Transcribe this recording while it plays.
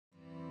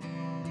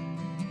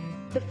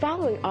The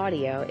following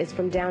audio is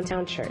from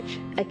Downtown Church,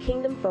 a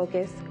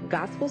kingdom-focused,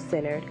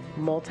 gospel-centered,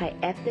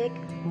 multi-ethnic,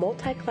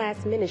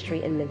 multi-class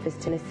ministry in Memphis,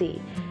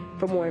 Tennessee.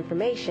 For more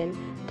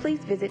information, please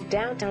visit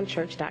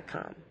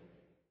downtownchurch.com.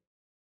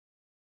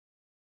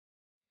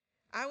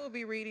 I will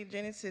be reading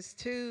Genesis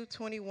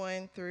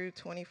 2:21 through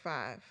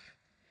 25.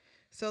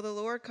 So the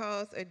Lord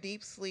caused a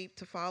deep sleep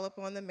to fall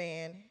upon the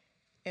man,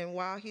 and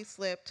while he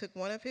slept, took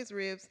one of his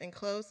ribs and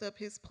closed up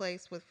his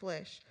place with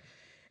flesh.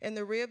 And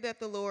the rib that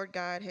the Lord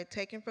God had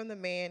taken from the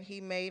man,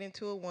 he made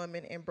into a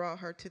woman and brought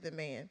her to the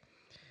man.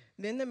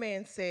 Then the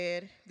man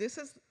said, This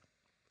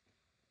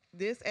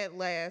at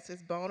last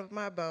is bone of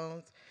my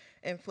bones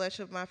and flesh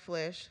of my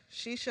flesh.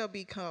 She shall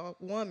be called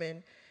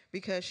woman,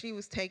 because she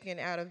was taken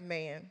out of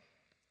man.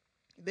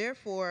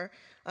 Therefore,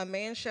 a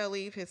man shall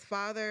leave his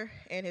father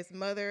and his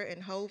mother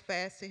and hold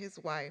fast to his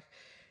wife,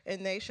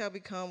 and they shall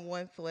become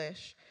one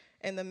flesh.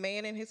 And the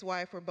man and his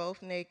wife were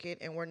both naked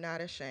and were not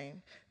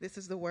ashamed. This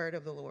is the word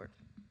of the Lord.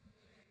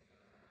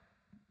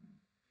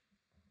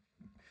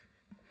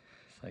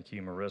 Thank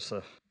you,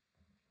 Marissa.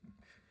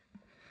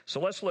 So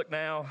let's look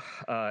now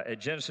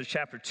at Genesis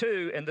chapter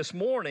 2. And this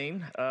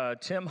morning,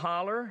 Tim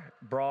Holler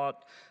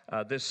brought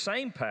this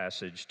same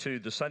passage to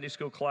the Sunday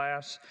school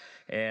class.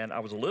 And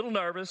I was a little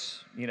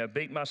nervous,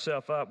 beating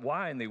myself up.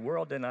 Why in the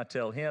world didn't I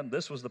tell him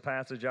this was the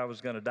passage I was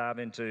going to dive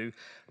into?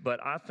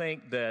 But I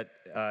think that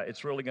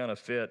it's really going to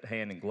fit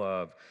hand in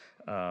glove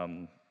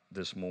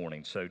this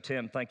morning. So,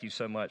 Tim, thank you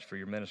so much for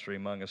your ministry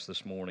among us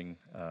this morning.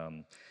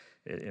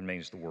 It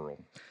means the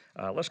world.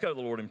 Let's go to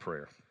the Lord in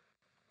prayer.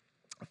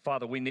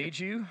 Father, we need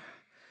you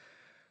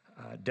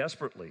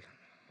desperately.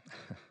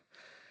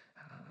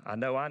 I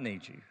know I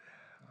need you.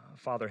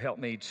 Father, help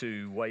me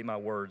to weigh my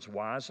words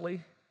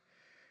wisely.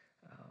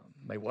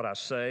 May what I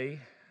say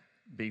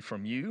be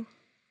from you.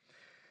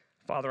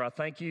 Father, I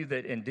thank you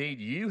that indeed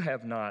you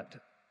have not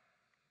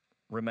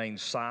remained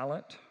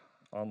silent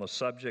on the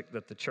subject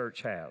that the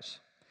church has.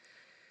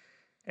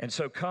 And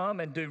so come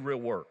and do real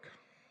work.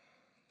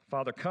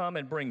 Father, come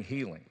and bring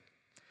healing.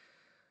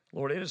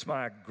 Lord, it is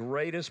my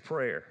greatest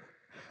prayer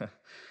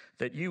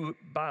that you,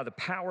 by the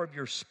power of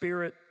your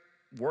Spirit,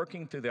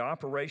 working through the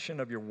operation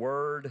of your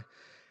word,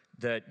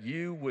 that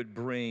you would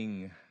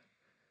bring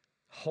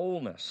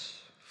wholeness,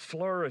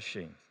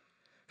 flourishing,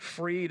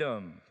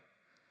 freedom.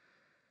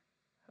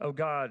 Oh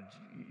God,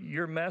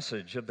 your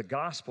message of the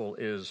gospel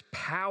is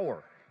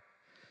power.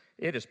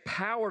 It is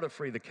power to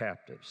free the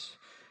captives.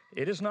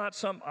 It is not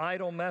some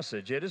idle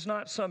message. It is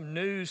not some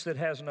news that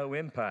has no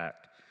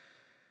impact.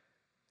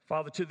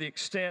 Father, to the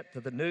extent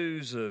that the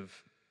news of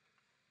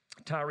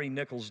Tyree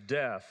Nichols'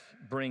 death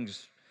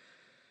brings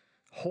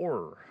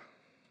horror,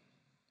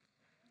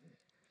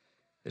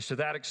 it's to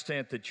that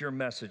extent that your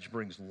message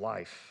brings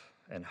life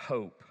and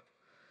hope.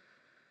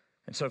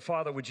 And so,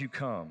 Father, would you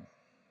come,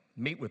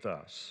 meet with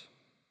us,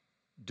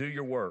 do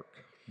your work,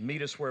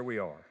 meet us where we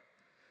are.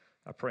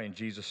 I pray in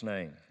Jesus'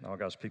 name. All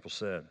God's people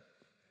said,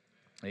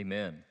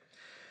 amen.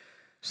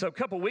 So a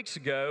couple weeks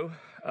ago,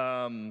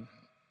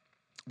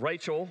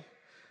 Rachel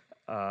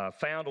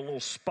found a little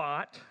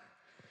spot,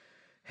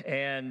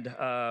 and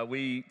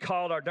we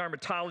called our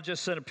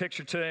dermatologist, sent a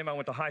picture to him. I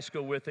went to high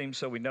school with him,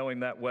 so we know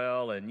him that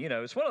well. And,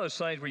 it's one of those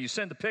things where you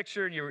send the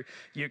picture and you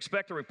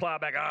expect a reply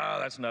back,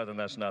 that's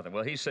nothing.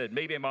 Well, he said,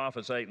 meet him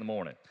office 8 in the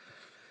morning.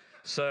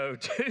 So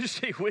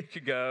Tuesday, a week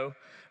ago,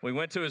 we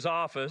went to his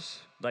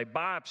office. They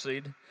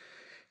biopsied,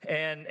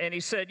 and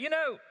he said,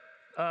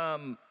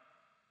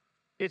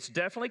 it's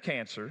definitely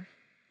cancer,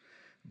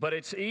 but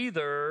it's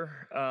either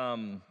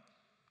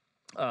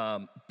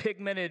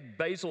pigmented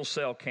basal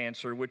cell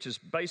cancer, which is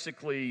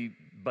basically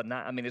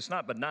benign. I mean, it's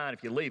not benign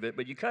if you leave it,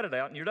 but you cut it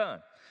out and you're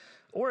done.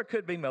 Or it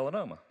could be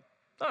melanoma.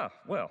 Oh,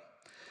 well.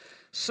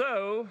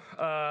 So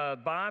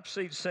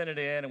biopsied, sent it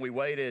in, and we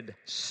waited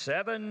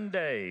 7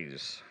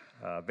 days,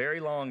 very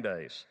long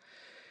days.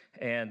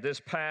 And this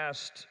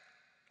past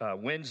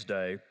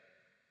Wednesday,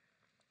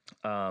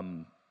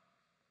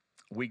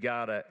 we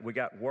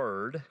got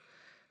word.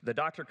 The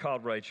doctor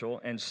called Rachel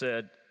and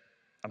said,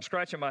 I'm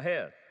scratching my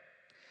head.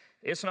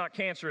 It's not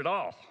cancer at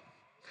all.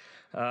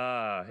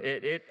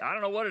 I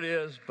don't know what it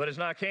is, but it's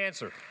not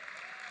cancer.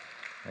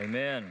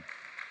 Amen.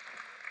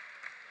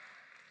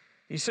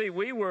 You see,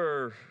 we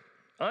were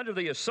under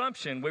the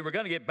assumption we were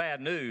going to get bad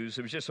news.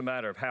 It was just a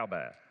matter of how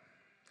bad.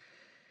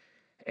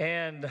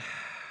 And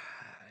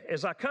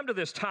as I come to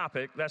this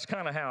topic, that's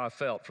kind of how I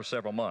felt for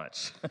several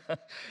months.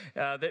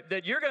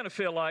 that you're going to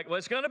feel like, well,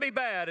 it's going to be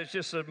bad. It's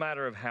just a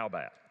matter of how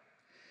bad.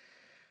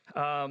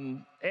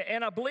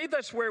 And I believe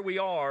that's where we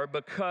are,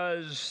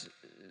 because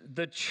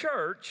the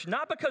church,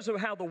 not because of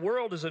how the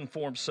world has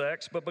informed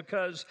sex, but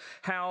because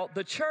how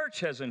the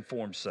church has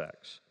informed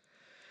sex.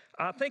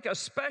 I think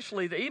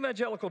especially the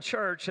evangelical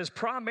church has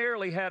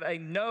primarily had a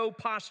no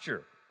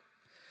posture,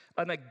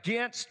 an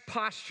against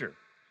posture.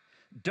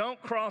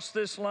 Don't cross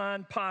this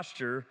line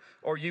posture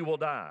or you will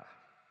die.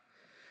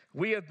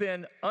 We have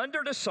been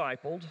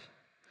under-discipled,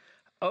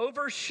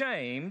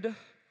 over-shamed,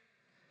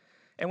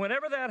 and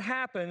whenever that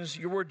happens,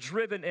 you were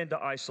driven into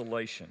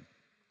isolation.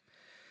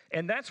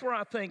 And that's where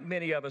I think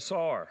many of us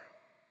are.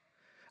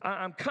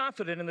 I'm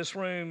confident in this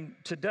room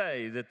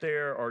today that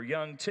there are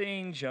young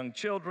teens, young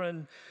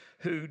children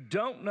who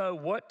don't know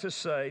what to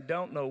say,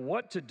 don't know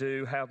what to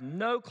do, have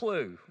no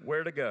clue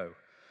where to go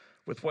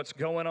with what's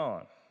going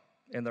on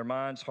in their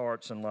minds,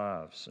 hearts, and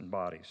lives and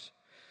bodies.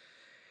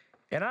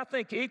 And I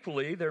think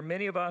equally, there are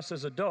many of us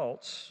as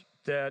adults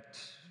that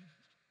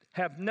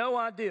have no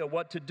idea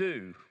what to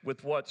do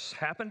with what's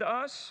happened to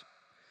us,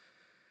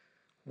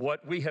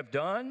 what we have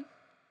done.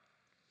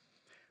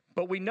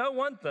 But we know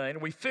one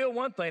thing, we feel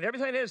one thing,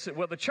 everything is that,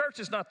 well, the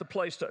church is not the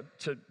place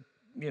to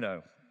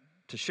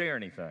share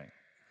anything,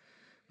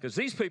 because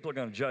these people are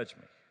going to judge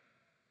me.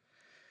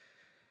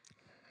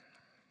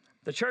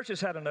 The church has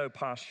had a no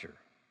posture.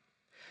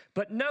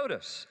 But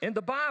notice, in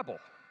the Bible,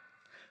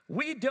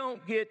 we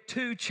don't get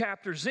 2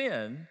 chapters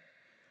in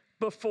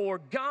before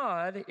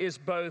God is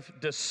both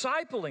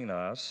discipling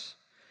us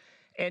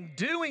and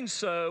doing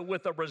so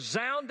with a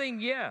resounding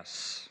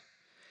yes.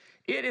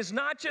 It is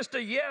not just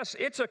a yes,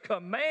 it's a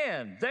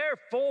command.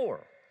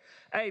 Therefore,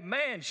 a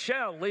man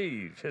shall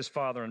leave his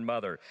father and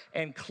mother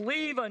and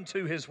cleave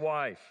unto his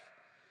wife,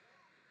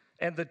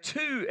 and the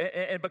two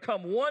and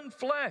become one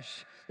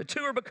flesh. The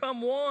two are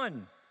become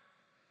one.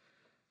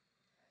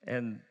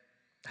 And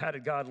how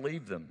did God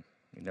leave them?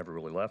 He never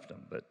really left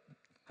them, but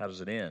how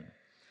does it end?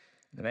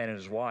 The man and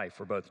his wife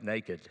were both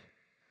naked,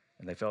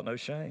 and they felt no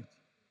shame.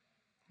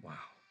 Wow.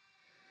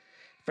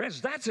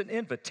 Friends, that's an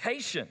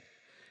invitation.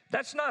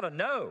 That's not a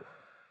no.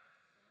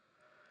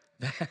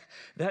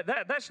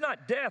 That's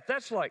not death.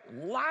 That's like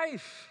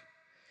life.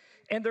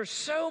 And there's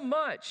so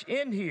much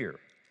in here.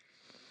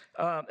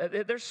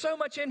 There's so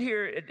much in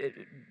here.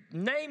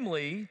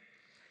 Namely,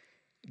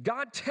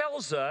 God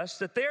tells us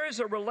that there is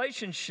a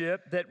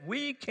relationship that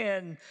we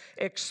can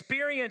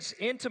experience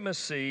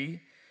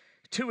intimacy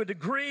to a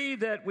degree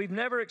that we've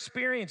never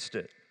experienced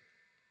it.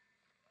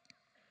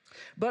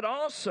 But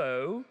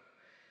also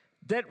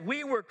that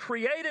we were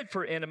created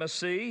for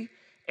intimacy,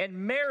 and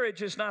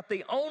marriage is not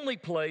the only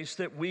place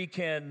that we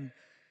can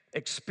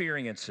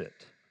experience it.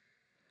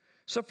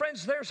 So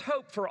friends, there's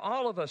hope for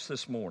all of us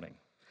this morning.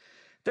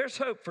 There's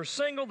hope for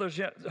single, there's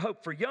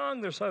hope for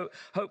young, there's hope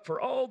for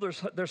old,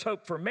 there's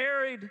hope for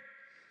married.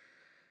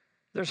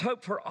 There's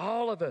hope for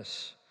all of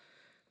us,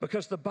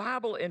 because the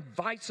Bible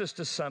invites us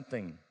to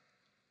something.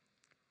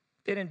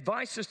 It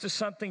invites us to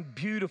something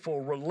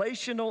beautiful.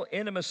 Relational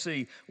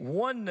intimacy,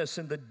 oneness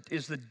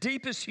is the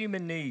deepest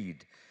human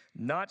need,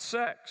 not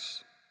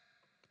sex.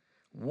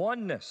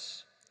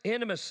 Oneness,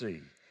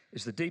 intimacy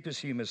is the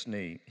deepest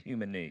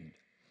human need.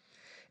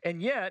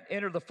 And yet,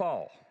 enter the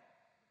fall.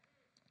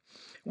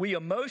 We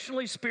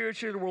emotionally,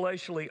 spiritually,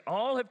 relationally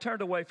all have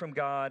turned away from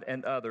God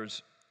and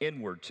others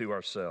inward to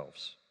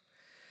ourselves.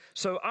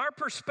 So our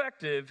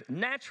perspective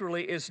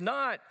naturally is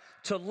not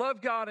to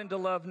love God and to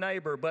love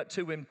neighbor, but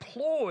to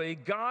employ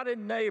God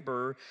and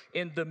neighbor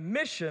in the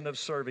mission of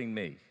serving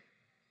me.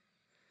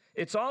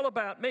 It's all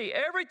about me.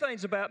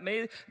 Everything's about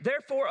me.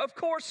 Therefore, of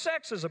course,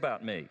 sex is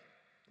about me,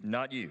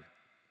 not you.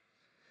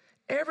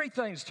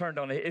 Everything's turned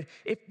on it.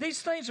 If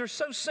these things are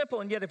so simple,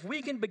 and yet if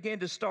we can begin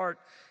to start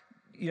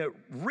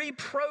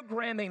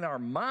reprogramming our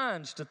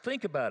minds to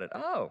think about it,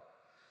 oh,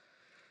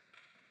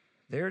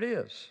 there it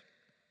is.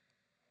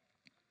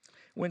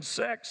 When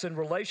sex and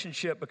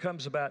relationship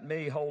becomes about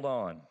me, hold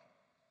on.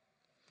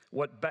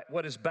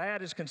 What is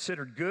bad is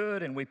considered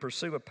good, and we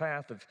pursue a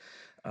path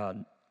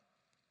of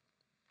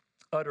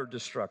utter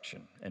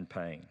destruction and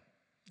pain.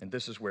 And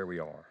this is where we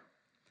are.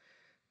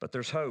 But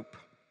there's hope.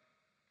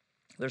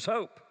 There's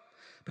hope,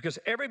 because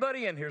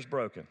everybody in here is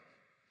broken.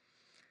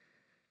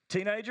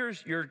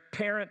 Teenagers, your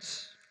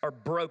parents are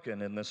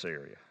broken in this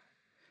area.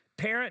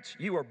 Parents,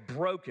 you are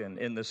broken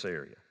in this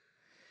area.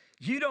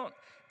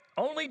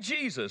 Only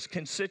Jesus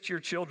can sit your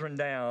children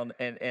down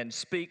and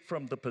speak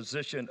from the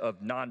position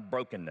of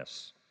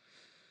non-brokenness.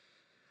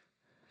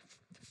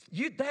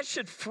 That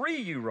should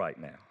free you right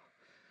now.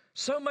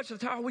 So much of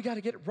the time, we got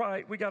to get it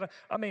right.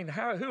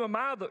 Who am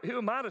I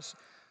to?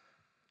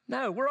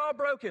 No, we're all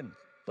broken.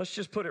 Let's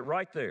just put it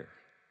right there.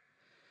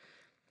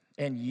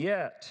 And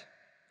yet,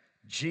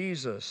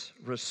 Jesus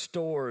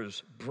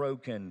restores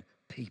broken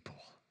people.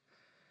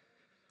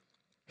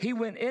 He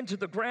went into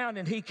the ground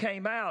and he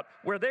came out.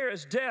 Where there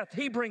is death,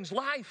 he brings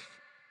life.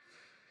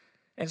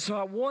 And so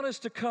I want us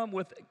to come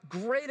with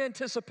great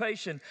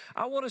anticipation.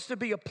 I want us to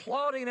be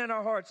applauding in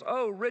our hearts.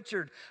 Oh,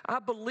 Richard, I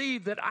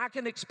believe that I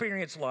can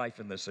experience life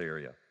in this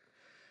area.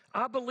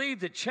 I believe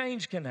that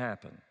change can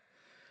happen.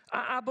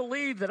 I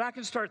believe that I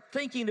can start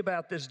thinking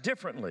about this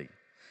differently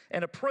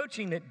and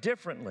approaching it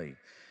differently.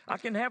 I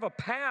can have a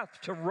path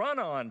to run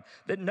on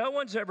that no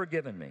one's ever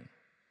given me.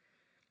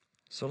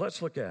 So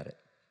let's look at it.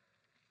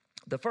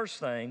 The first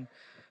thing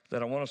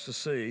that I want us to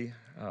see,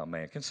 oh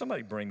man, can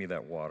somebody bring me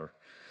that water?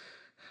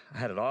 I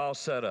had it all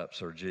set up,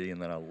 Sir G,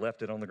 and then I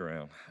left it on the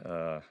ground.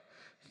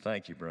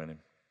 Thank you, Brennan.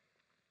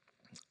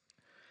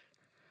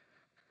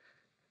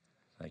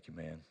 Thank you,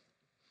 man.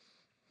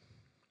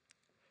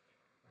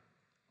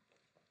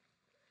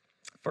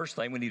 First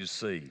thing we need to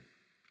see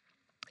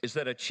is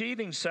that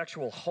achieving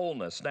sexual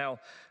wholeness, now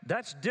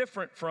that's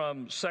different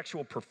from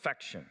sexual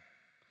perfection.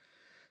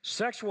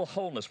 Sexual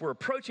wholeness, we're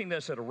approaching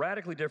this at a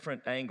radically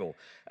different angle.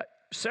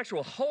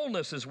 Sexual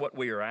wholeness is what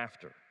we are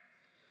after,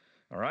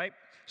 all right?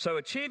 So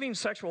achieving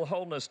sexual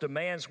wholeness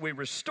demands we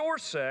restore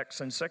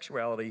sex and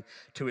sexuality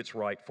to its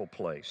rightful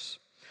place.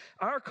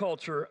 Our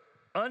culture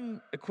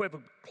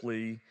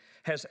unequivocally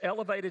has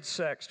elevated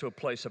sex to a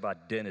place of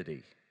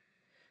identity.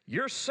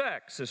 Your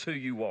sex is who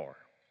you are,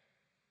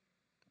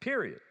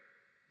 period.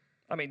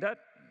 I mean, that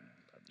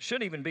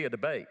shouldn't even be a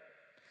debate.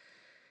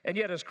 And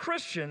yet as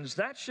Christians,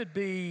 that should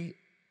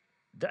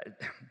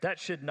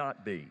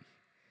not be.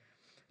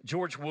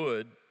 George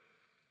Wood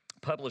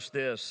published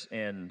this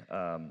in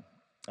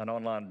an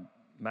online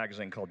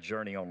magazine called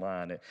Journey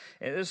Online. And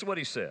this is what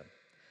he said.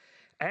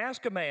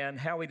 Ask a man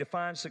how he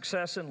defines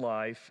success in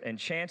life, and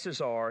chances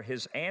are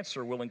his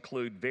answer will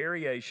include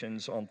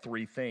variations on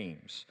three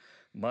themes: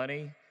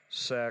 money,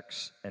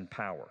 sex, and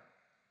power.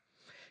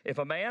 If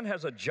a man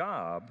has a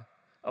job,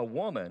 a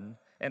woman,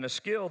 and a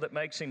skill that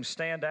makes him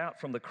stand out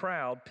from the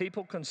crowd,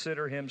 people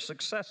consider him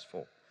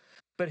successful.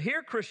 But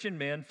here Christian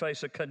men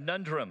face a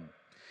conundrum.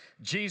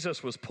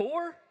 Jesus was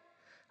poor,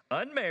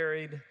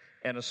 unmarried,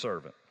 and a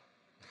servant.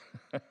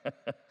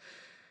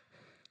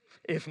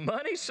 If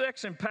money,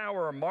 sex, and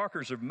power are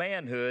markers of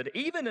manhood,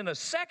 even in a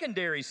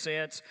secondary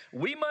sense,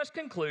 we must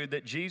conclude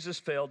that Jesus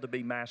failed to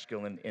be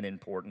masculine in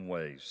important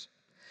ways.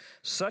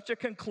 Such a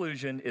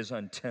conclusion is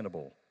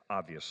untenable,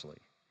 obviously.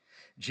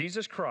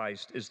 Jesus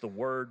Christ is the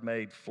Word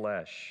made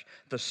flesh,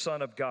 the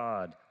Son of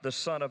God, the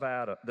Son of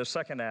Adam, the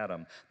second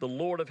Adam, the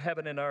Lord of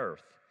heaven and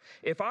earth.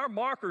 If our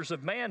markers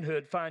of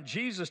manhood find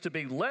Jesus to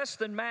be less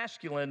than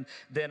masculine,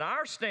 then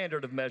our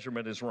standard of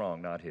measurement is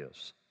wrong, not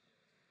his.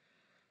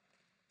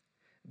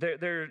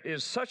 There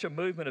is such a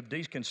movement of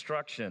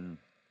deconstruction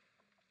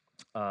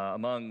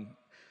among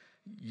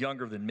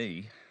younger than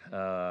me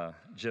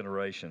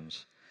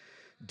generations,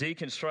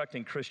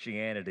 deconstructing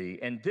Christianity,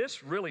 and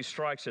this really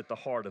strikes at the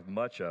heart of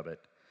much of it.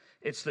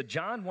 It's the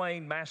John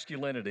Wayne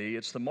masculinity,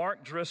 it's the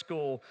Mark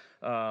Driscoll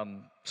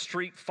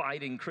street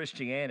fighting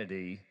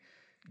Christianity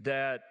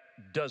that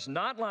does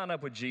not line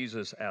up with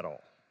Jesus at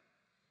all.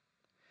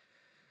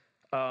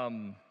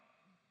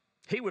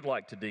 He would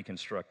like to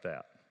deconstruct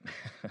that.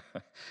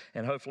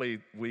 And hopefully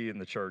we in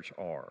the church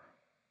are.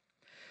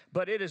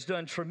 But it has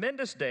done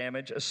tremendous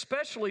damage,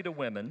 especially to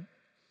women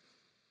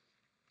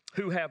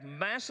who have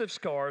massive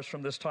scars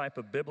from this type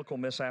of biblical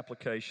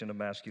misapplication of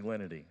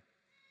masculinity.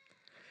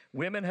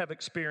 Women have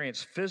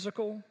experienced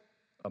physical,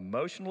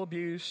 emotional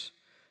abuse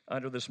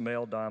under this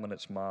male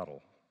dominance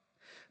model.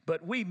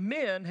 But we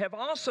men have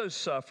also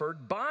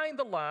suffered buying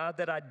the lie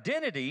that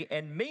identity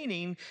and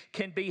meaning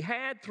can be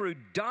had through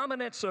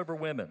dominance over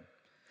women,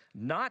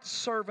 not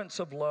servants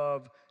of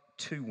love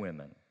to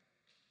women.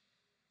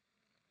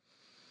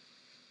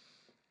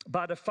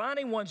 By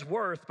defining one's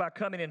worth by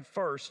coming in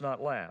first,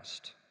 not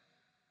last.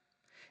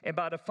 And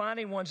by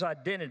defining one's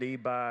identity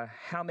by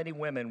how many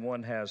women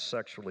one has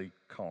sexually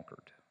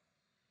conquered.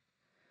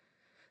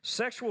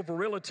 Sexual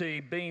virility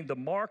being the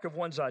mark of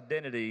one's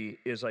identity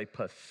is a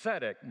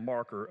pathetic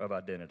marker of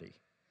identity.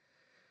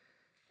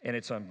 And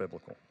it's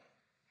unbiblical.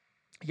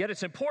 Yet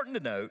it's important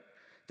to note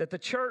that the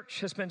church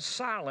has been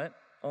silent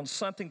on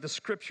something the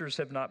scriptures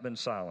have not been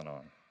silent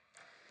on.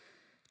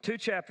 2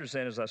 chapters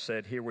in, as I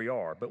said, here we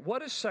are. But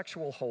what is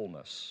sexual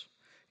wholeness?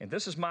 And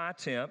this is my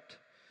attempt.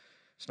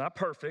 It's not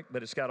perfect,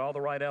 but it's got all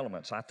the right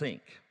elements, I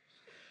think.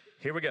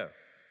 Here we go.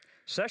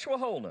 Sexual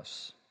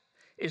wholeness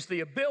is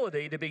the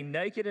ability to be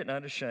naked and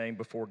unashamed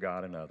before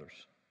God and others.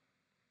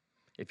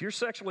 If you're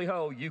sexually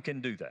whole, you can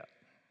do that,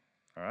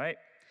 all right?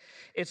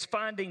 It's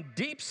finding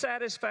deep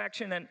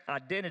satisfaction and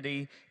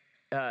identity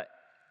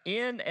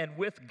in and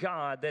with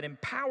God that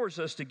empowers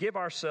us to give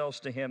ourselves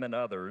to Him and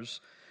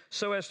others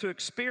so as to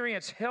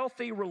experience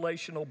healthy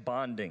relational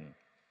bonding.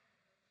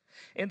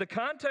 In the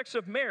context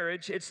of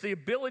marriage, it's the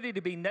ability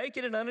to be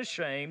naked and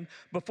unashamed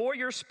before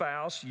your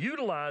spouse,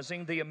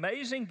 utilizing the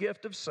amazing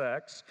gift of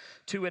sex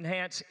to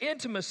enhance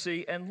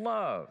intimacy and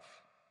love.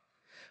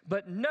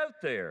 But note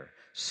there,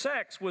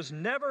 sex was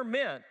never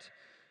meant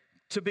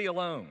to be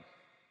alone.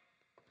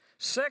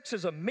 Sex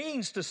is a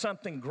means to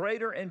something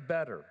greater and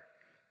better,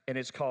 and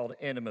it's called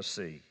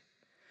intimacy.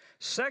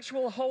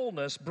 Sexual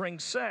wholeness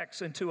brings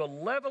sex into a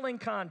leveling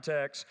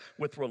context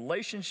with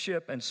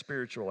relationship and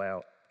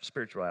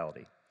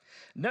spirituality.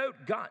 Note,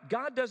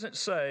 God doesn't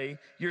say,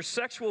 you're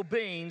sexual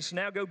beings,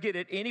 now go get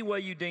it any way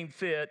you deem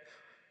fit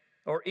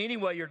or any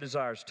way your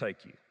desires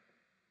take you.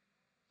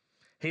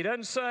 He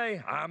doesn't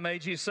say, I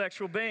made you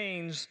sexual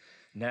beings,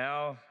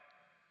 now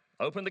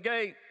open the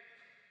gate.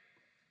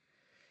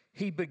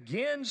 He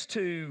begins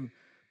to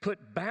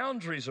put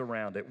boundaries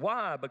around it.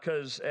 Why?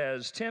 Because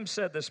as Tim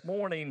said this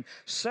morning,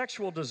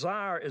 sexual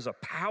desire is a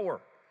power.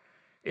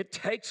 It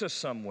takes us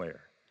somewhere.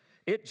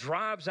 It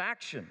drives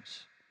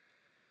actions.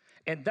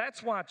 And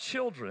that's why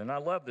children, and I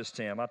love this,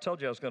 Tim. I told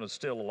you I was going to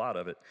steal a lot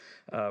of it,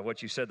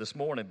 what you said this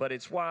morning. But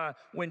it's why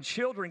when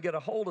children get a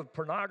hold of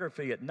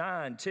pornography at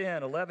 9,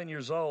 10, 11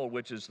 years old,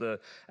 which is the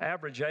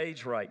average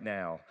age right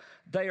now,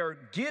 they are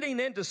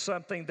getting into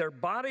something their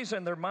bodies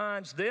and their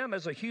minds, them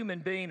as a human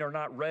being, are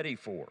not ready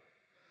for.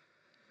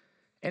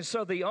 And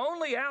so the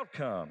only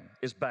outcome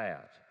is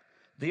bad.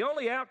 The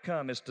only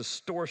outcome is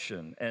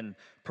distortion and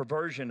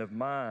perversion of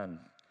mind,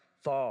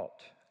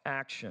 thought,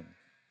 action.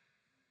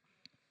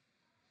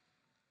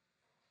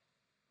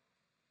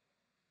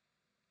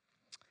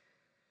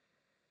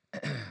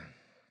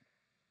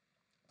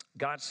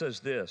 God says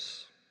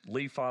this,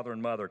 leave father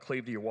and mother,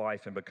 cleave to your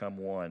wife, and become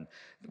one.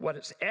 What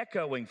is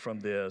echoing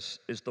from this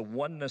is the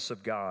oneness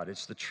of God.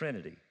 It's the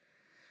Trinity.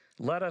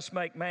 Let us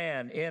make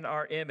man in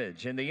our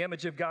image. In the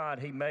image of God,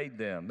 he made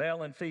them.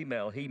 Male and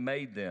female, he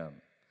made them.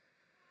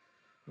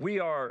 We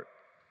are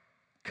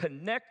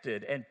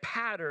connected and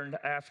patterned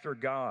after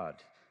God.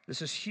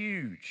 This is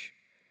huge.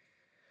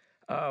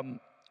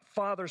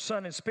 Father,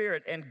 Son, and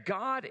Spirit. And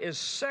God is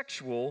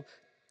sexual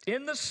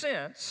in the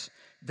sense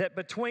that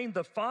between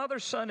the Father,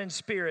 Son, and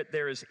Spirit,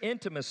 there is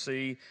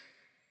intimacy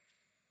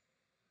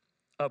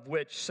of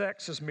which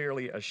sex is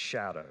merely a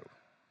shadow.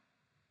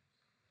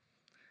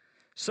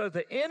 So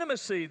the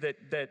intimacy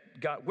that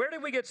God, where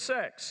did we get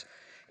sex?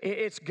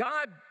 It's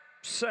God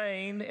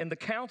saying in the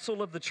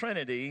council of the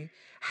Trinity,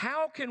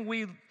 how can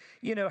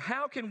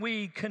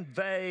we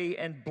convey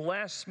and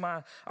bless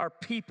our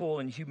people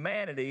and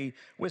humanity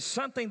with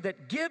something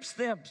that gives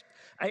them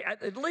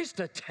at least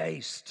a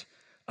taste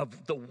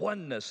of the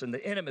oneness and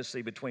the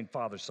intimacy between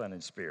Father, Son,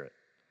 and Spirit?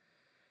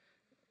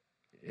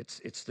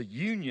 It's the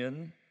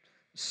union,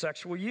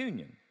 sexual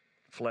union,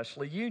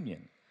 fleshly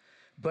union.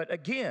 But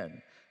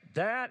again,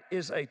 that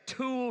is a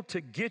tool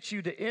to get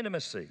you to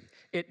intimacy.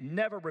 It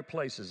never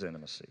replaces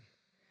intimacy.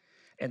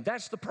 And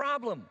that's the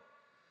problem,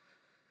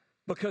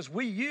 because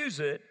we use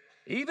it,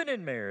 even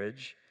in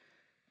marriage,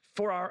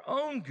 for our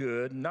own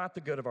good, not the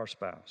good of our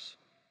spouse,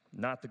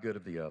 not the good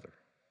of the other.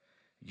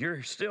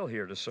 You're still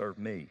here to serve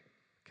me,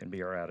 can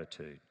be our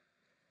attitude.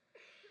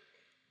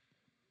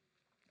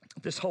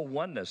 This whole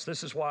oneness,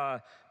 this is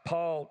why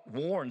Paul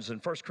warns in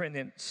 1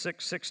 Corinthians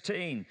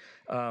 6:16,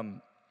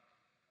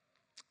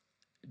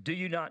 do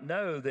you not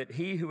know that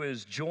he who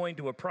is joined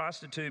to a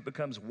prostitute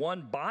becomes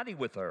one body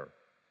with her?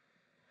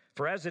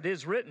 For as it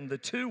is written, the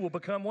two will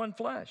become one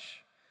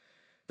flesh.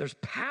 There's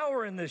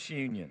power in this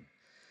union.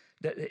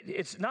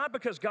 It's not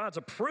because God's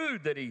a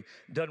prude that he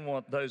doesn't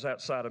want those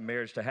outside of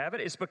marriage to have it.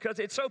 It's because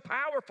it's so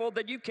powerful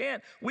that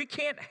we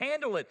can't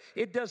handle it.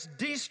 It does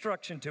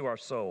destruction to our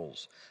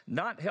souls,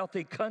 not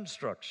healthy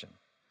construction.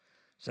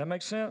 Does that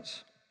make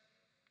sense?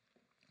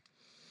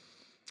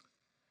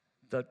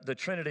 The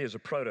Trinity is a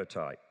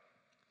prototype.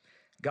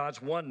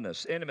 God's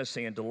oneness,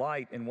 intimacy, and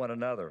delight in one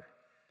another.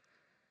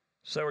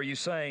 So are you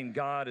saying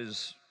God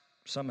is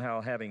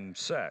somehow having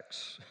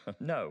sex?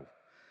 No.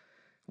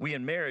 We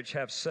in marriage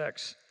have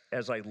sex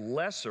as a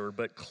lesser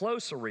but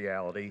closer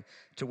reality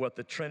to what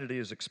the Trinity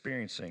is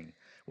experiencing.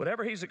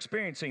 Whatever he's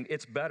experiencing,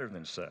 it's better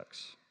than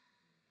sex.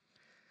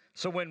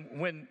 So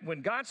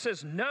when God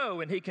says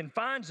no and he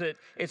confines it,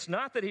 it's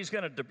not that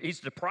he's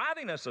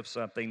depriving us of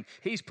something.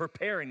 He's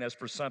preparing us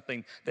for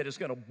something that is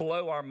going to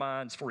blow our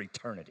minds for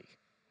eternity.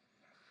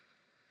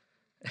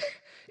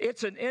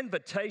 It's an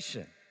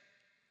invitation.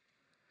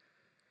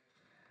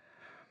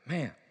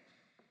 Man.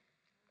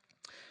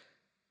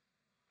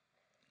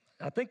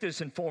 I think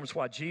this informs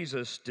why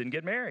Jesus didn't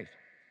get married.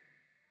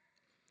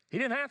 He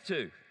didn't have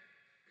to.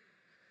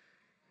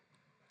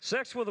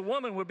 Sex with a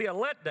woman would be a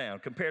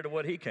letdown compared to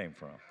what he came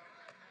from.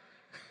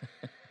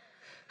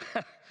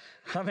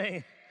 I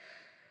mean,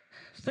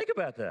 think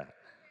about that.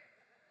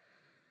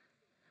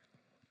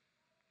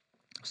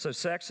 So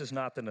sex is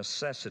not the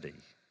necessity.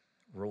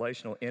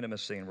 Relational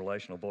intimacy and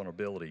relational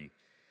vulnerability,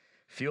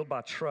 fueled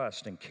by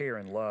trust and care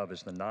and love,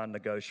 is the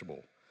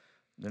non-negotiable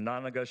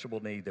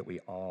need that we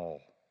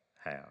all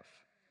have.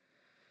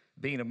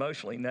 Being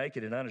emotionally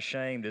naked and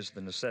unashamed is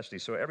the necessity.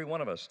 So every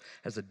one of us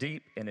has a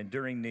deep and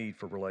enduring need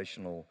for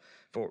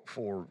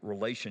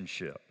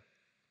relationship.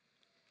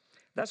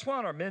 That's why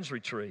on our men's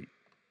retreat,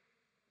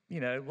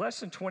 less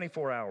than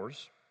 24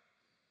 hours.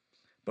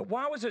 But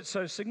why was it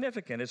so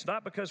significant? It's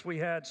not because we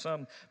had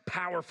some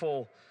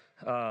powerful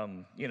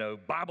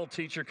Bible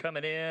teacher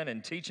coming in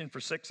and teaching for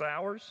 6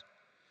 hours.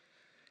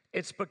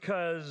 It's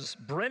because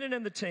Brennan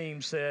and the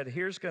team said,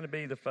 here's going to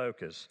be the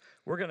focus.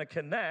 We're going to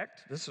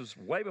connect. This was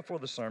way before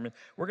the sermon.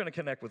 We're going to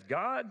connect with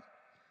God,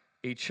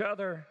 each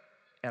other,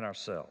 and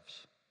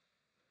ourselves.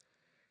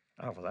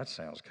 Oh, well, that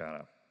sounds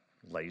kind of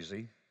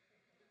lazy.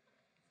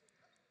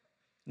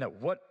 No,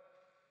 what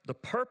the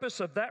purpose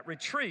of that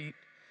retreat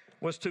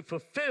was to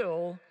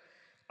fulfill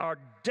our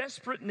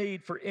desperate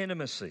need for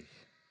intimacy.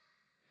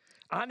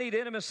 I need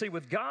intimacy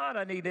with God,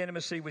 I need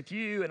intimacy with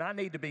you, and I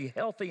need to be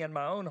healthy in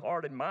my own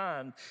heart and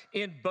mind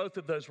in both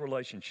of those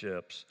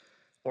relationships,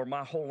 or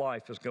my whole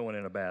life is going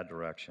in a bad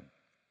direction.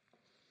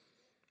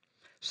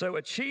 So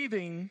let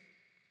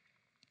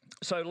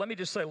me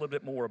just say a little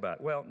bit more about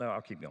it. Well, no,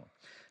 I'll keep going.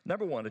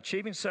 Number one,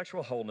 achieving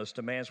sexual wholeness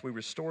demands we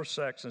restore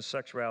sex and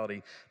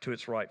sexuality to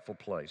its rightful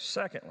place.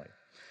 Secondly,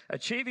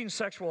 achieving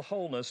sexual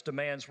wholeness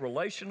demands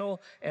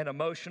relational and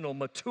emotional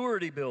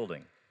maturity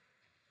building.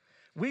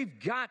 We've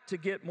got to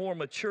get more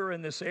mature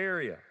in this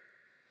area.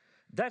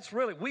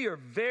 We are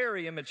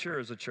very immature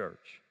as a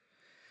church.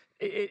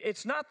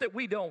 It's not that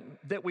we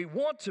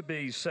want to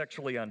be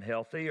sexually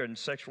unhealthy and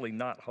sexually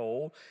not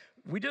whole.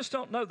 We just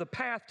don't know the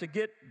path to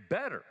get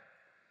better.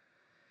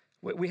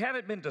 We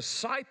haven't been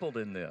discipled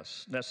in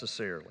this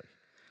necessarily.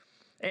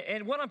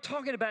 And what I'm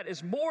talking about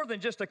is more than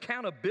just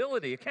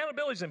accountability.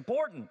 Accountability is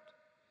important.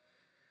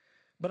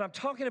 But I'm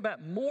talking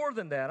about more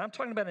than that. I'm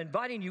talking about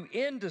inviting you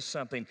into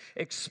something,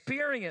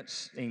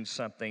 experiencing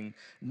something,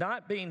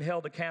 not being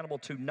held accountable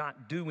to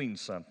not doing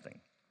something.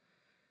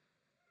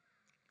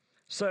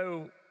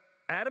 So,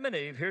 Adam and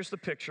Eve, here's the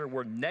picture,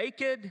 were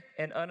naked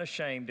and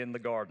unashamed in the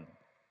garden.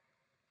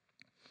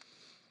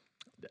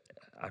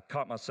 I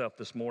caught myself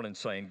this morning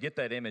saying, get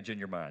that image in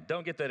your mind.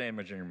 Don't get that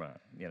image in your mind,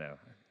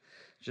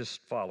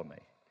 just follow me.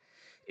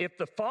 If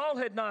the fall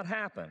had not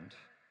happened,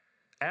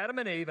 Adam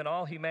and Eve and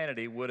all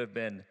humanity would have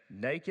been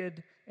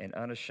naked and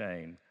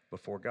unashamed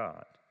before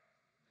God.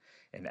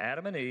 And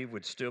Adam and Eve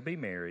would still be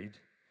married.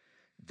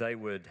 They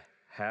would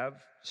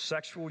have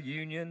sexual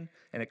union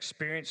and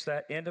experience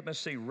that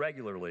intimacy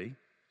regularly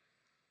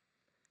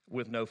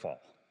with no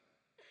fall.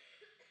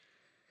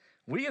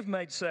 We have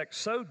made sex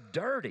so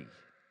dirty.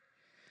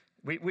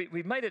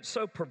 We've made it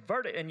so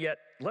perverted, and yet,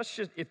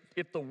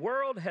 if the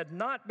world had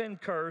not been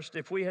cursed,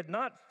 if we had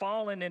not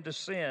fallen into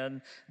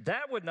sin,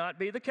 that would not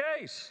be the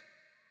case.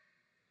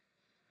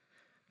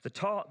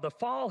 The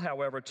fall,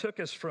 however, took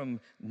us from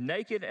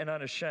naked and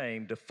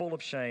unashamed to full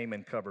of shame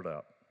and covered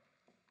up.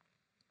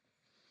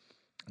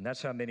 And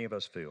that's how many of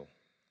us feel.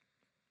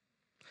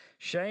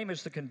 Shame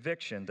is the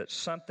conviction that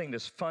something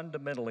is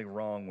fundamentally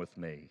wrong with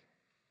me.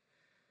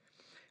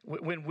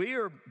 When we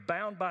are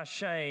bound by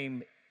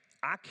shame,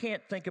 I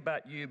can't think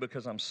about you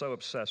because I'm so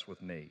obsessed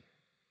with me.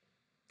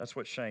 That's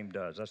what shame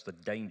does. That's the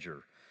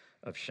danger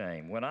of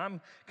shame. When I'm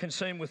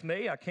consumed with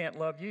me, I can't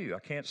love you. I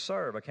can't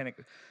serve. I can't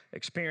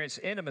experience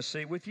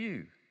intimacy with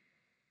you.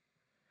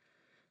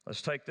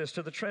 Let's take this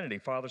to the Trinity.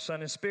 Father,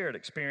 Son, and Spirit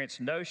experience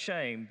no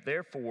shame.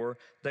 Therefore,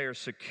 they are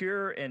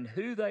secure in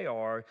who they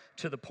are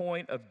to the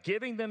point of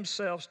giving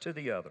themselves to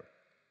the other.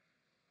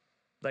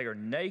 They are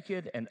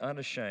naked and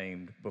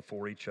unashamed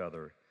before each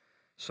other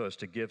so as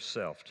to give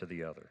self to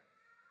the other.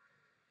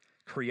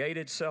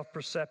 Created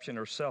self-perception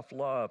or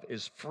self-love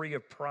is free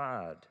of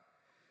pride,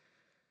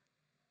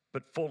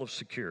 but full of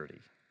security.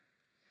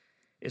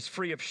 It's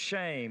free of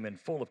shame and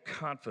full of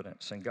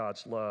confidence in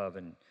God's love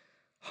and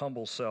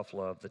humble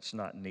self-love that's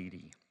not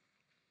needy.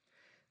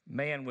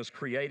 Man was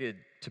created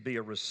to be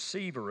a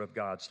receiver of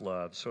God's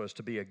love so as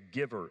to be a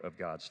giver of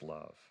God's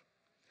love.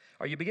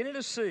 Are you beginning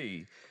to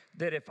see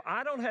that if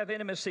I don't have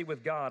intimacy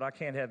with God, I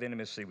can't have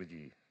intimacy with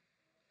you?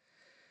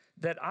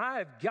 That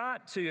I've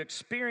got to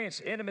experience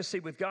intimacy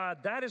with God.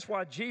 That is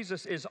why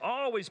Jesus is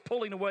always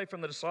pulling away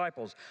from the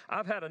disciples.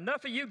 I've had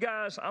enough of you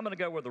guys. I'm going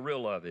to go where the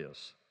real love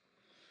is.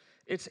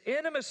 It's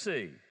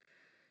intimacy.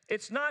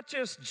 It's not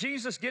just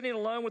Jesus getting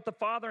alone with the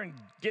Father and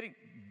getting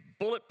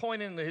bullet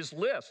pointing his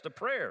list of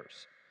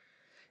prayers.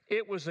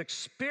 It was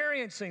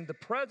experiencing the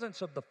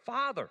presence of the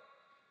Father.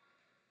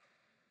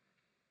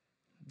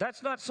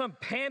 That's not some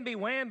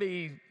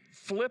pamby-wamby,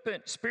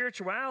 flippant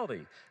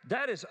spirituality.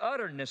 That is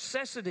utter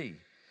necessity.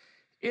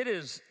 It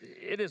is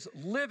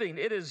living.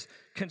 It is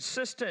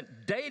consistent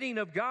dating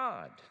of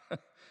God.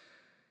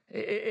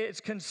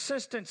 It's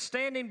consistent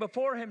standing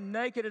before Him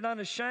naked and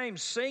unashamed,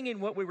 singing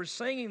what we were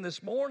singing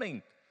this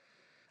morning.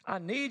 I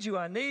need you.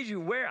 I need you.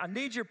 Where? I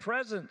need your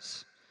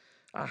presence.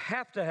 I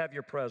have to have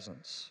your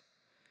presence.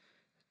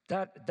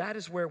 That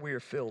is where we are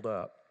filled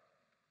up.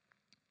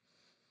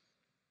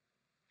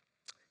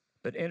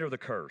 But enter the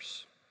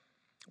curse.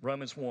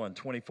 Romans 1,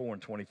 24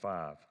 and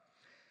 25.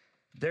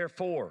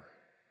 Therefore,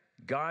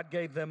 God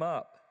gave them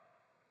up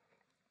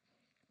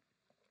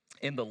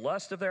in the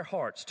lust of their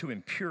hearts to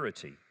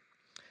impurity,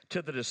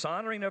 to the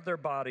dishonoring of their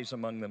bodies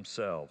among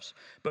themselves,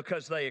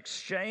 because they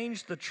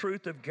exchanged the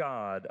truth of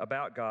God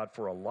about God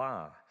for a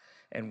lie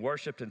and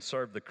worshiped and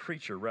served the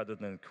creature rather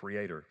than the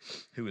Creator,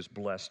 who is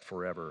blessed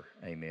forever.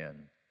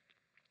 Amen.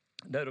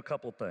 Note a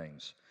couple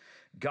things.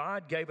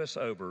 God gave us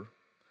over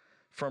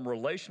from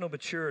relational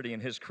maturity in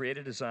His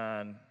created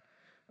design,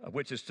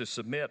 which is to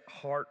submit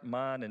heart,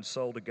 mind, and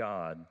soul to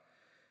God,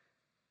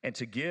 and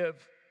to give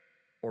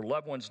or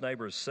love one's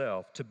neighbor as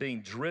self, to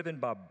being driven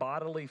by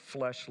bodily,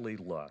 fleshly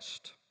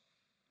lust.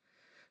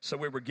 So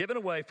we were given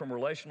away from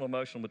relational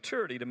emotional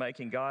maturity to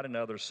making God and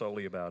others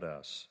solely about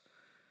us.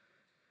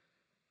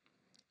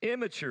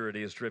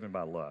 Immaturity is driven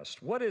by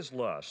lust. What is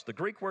lust? The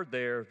Greek word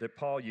there that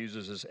Paul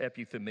uses is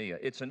epithumia.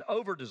 It's an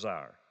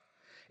over-desire.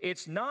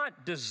 It's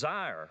not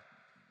desire.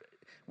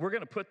 We're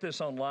going to put this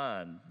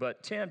online,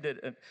 but Tim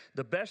did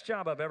the best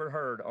job I've ever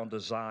heard on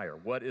desire.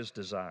 What is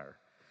desire?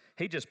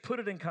 He just put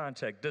it in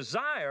context.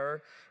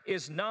 Desire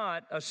is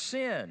not a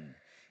sin.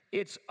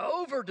 It's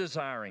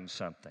over-desiring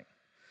something.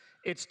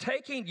 It's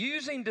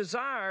using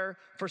desire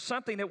for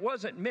something that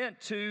wasn't meant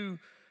to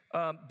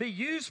be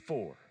used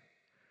for.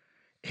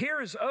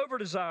 Here is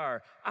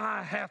over-desire.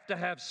 I have to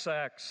have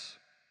sex.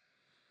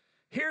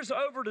 Here's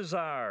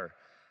over-desire.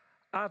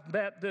 I've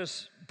met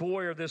this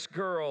boy or this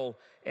girl,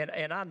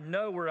 and I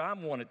know where I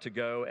want it to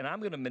go, and I'm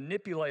going to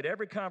manipulate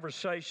every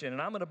conversation,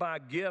 and I'm going to buy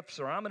gifts,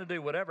 or I'm going to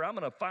do whatever. I'm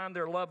going to find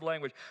their love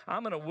language.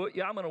 I'm going to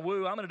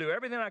woo. I'm going to do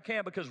everything I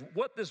can, because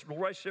what this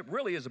relationship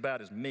really is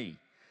about is me.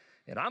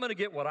 And I'm going to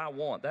get what I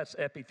want. That's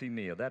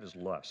epithumia. That is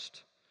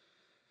lust.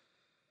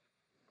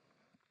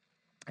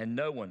 And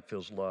no one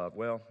feels love.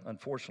 Well,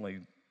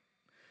 unfortunately,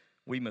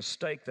 we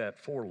mistake that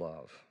for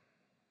love,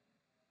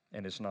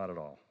 and it's not at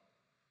all.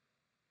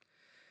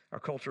 Our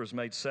culture has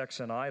made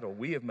sex an idol.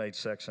 We have made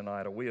sex an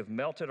idol. We have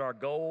melted our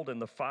gold in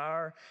the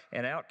fire,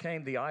 and out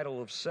came the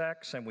idol of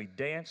sex, and we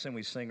dance and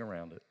we sing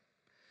around it.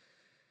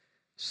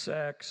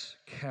 Sex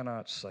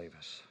cannot save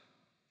us.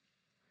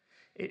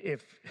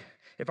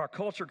 If our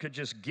culture could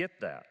just get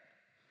that,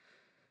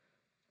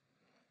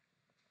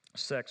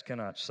 sex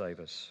cannot save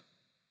us.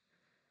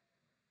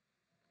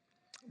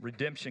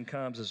 Redemption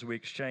comes as we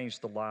exchange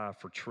the lie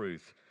for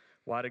truth.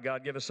 Why did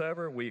God give us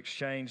over? We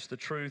exchanged the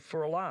truth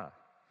for a lie.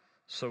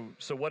 So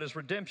what is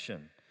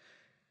redemption?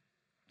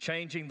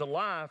 Changing the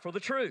lie for the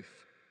truth.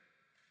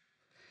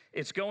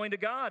 It's going to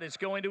God. It's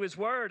going to His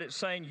Word. It's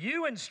saying,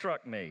 you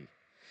instruct me.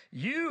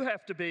 You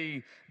have to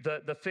be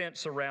the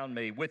fence around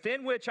me,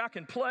 within which I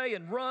can play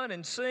and run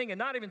and sing and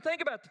not even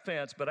think about the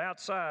fence, but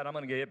outside I'm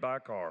going to get hit by a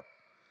car.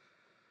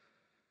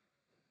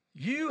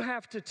 You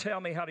have to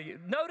tell me how to.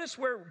 Notice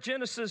where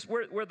Genesis,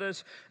 where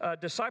this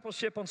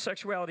discipleship on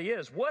sexuality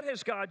is. What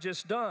has God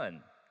just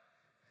done?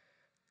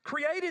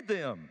 Created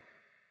them.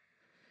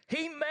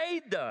 He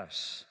made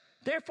us.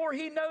 Therefore,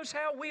 He knows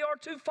how we are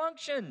to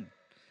function.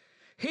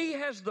 He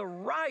has the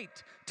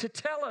right to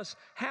tell us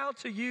how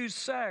to use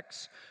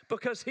sex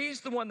because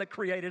He's the one that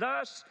created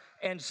us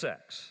and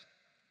sex.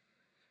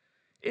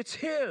 It's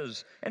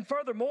His. And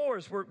furthermore,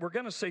 as we're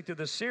going to see through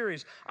this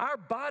series, our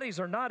bodies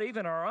are not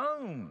even our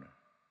own.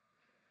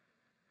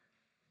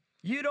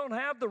 You don't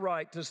have the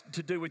right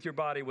to do with your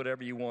body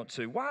whatever you want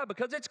to. Why?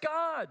 Because it's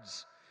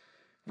God's.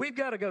 We've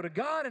got to go to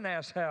God and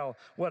ask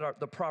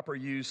what the proper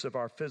use of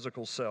our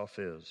physical self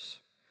is.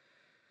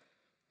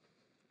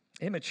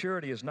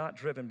 Immaturity is not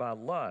driven by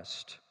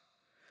lust,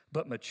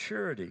 but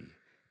maturity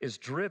is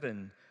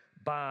driven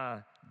by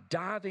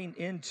diving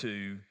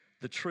into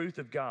the truth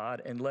of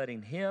God and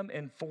letting Him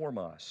inform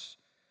us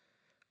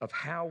of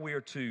how we are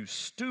to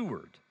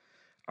steward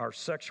our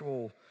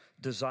sexual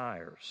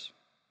desires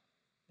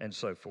and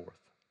so forth.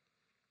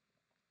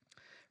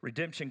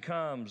 Redemption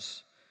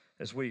comes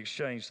as we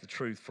exchange the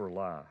truth for a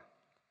lie.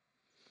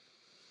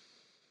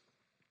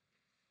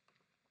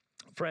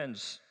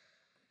 Friends,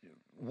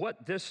 what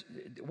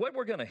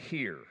we're going to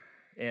hear,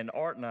 and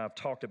Art and I have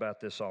talked about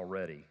this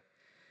already,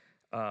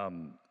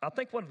 I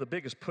think one of the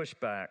biggest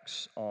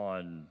pushbacks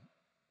on,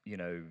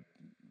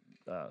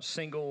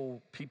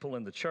 single people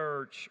in the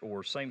church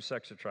or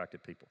same-sex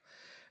attracted people,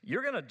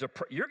 you're going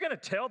to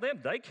tell them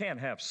they can't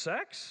have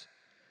sex?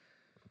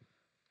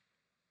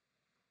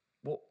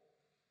 Well,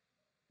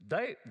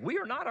 we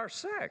are not our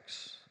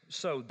sex.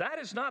 So that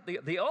is not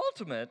the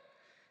ultimate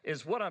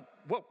is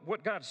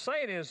what God's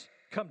saying is,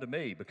 come to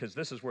me because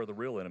this is where the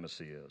real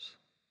intimacy is.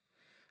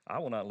 I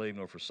will not leave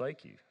nor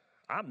forsake you.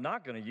 I'm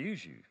not going to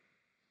use you.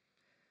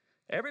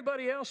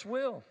 Everybody else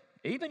will,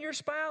 even your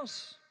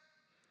spouse.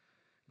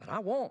 But I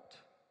won't.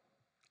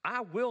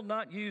 I will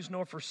not use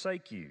nor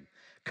forsake you.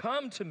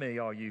 Come to me,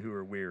 all you who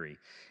are weary.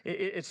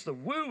 It's the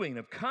wooing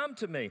of come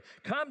to me.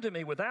 Come to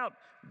me without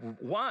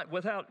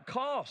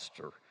cost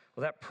or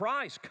without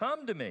price.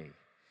 Come to me.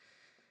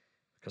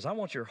 Because I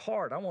want your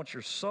heart. I want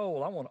your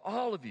soul. I want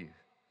all of you.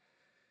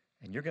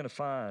 And you're going to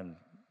find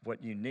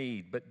what you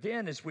need. But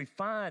then as we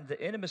find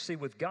the intimacy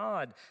with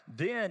God,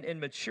 then in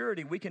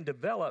maturity we can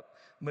develop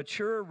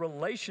mature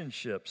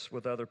relationships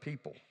with other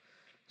people.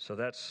 So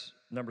that's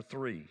number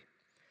 3.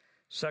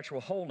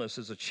 Sexual wholeness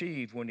is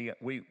achieved when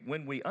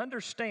we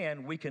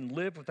understand we can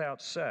live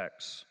without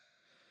sex.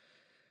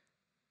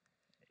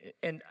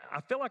 And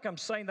I feel like I'm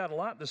saying that a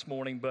lot this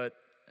morning, but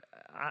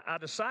I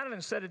decided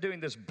instead of doing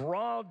this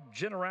broad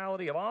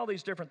generality of all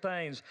these different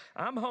things,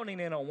 I'm honing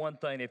in on one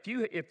thing.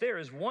 If there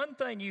is one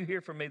thing you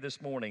hear from me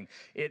this morning,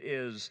 it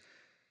is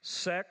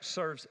sex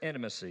serves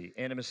intimacy.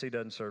 Intimacy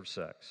doesn't serve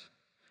sex.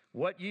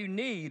 What you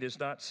need is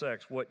not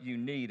sex. What you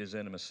need is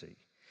intimacy.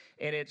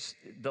 And it's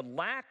the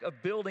lack of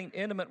building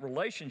intimate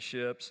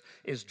relationships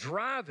is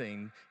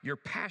driving your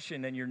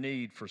passion and your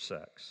need for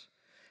sex,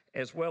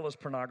 as well as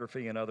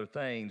pornography and other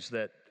things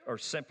that are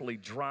simply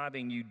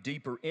driving you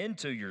deeper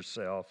into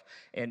yourself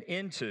and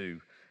into,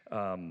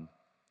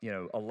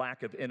 a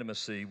lack of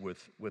intimacy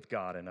with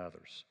God and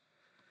others.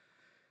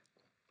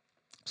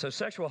 So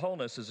sexual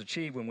wholeness is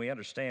achieved when we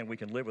understand we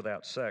can live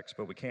without sex,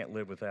 but we can't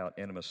live without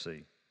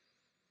intimacy.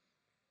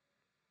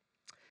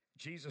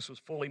 Jesus was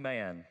fully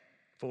man,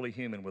 fully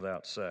human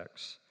without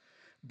sex.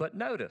 But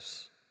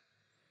notice,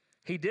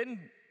 He didn't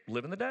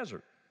live in the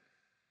desert.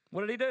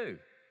 What did He do?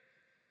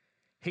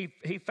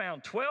 He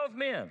found 12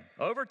 men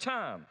over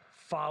time,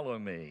 follow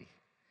me.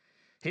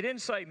 He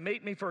didn't say,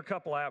 meet me for a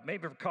couple hours,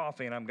 maybe for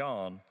coffee and I'm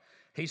gone.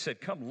 He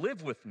said, come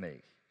live with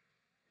me.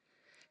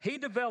 He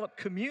developed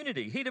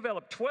community. He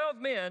developed 12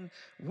 men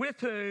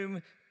with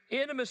whom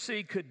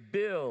intimacy could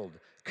build,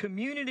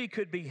 community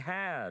could be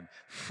had,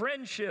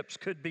 friendships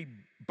could be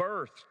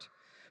birthed,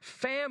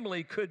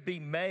 family could be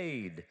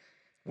made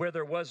where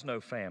there was no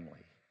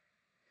family.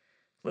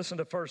 Listen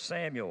to 1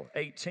 Samuel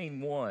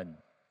 18:1.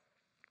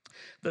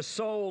 The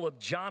soul of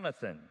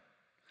Jonathan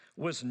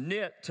was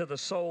knit to the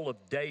soul of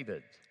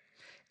David,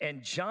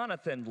 and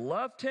Jonathan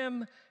loved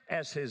him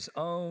as his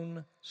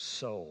own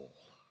soul.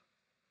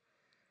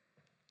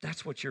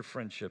 That's what your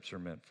friendships are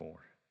meant for.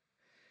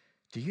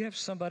 Do you have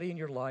somebody in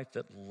your life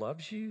that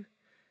loves you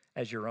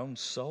as your own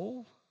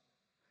soul?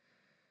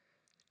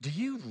 Do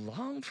you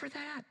long for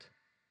that?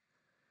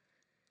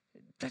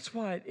 That's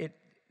why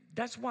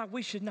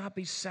we should not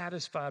be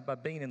satisfied by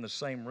being in the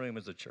same room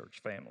as a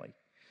church family.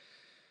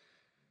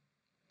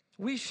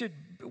 We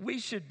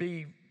should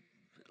be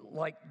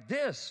like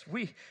this.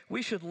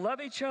 We should love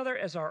each other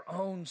as our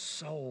own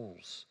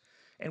souls.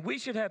 And we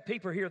should have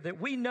people here that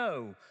we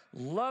know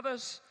love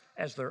us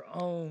as their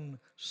own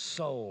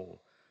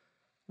soul.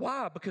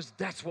 Why? Because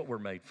that's what we're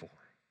made for,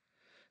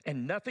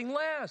 and nothing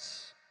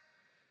less.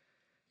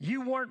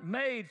 You weren't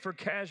made for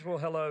casual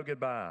hello,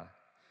 goodbye.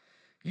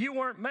 You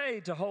weren't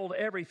made to hold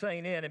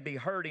everything in and be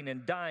hurting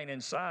and dying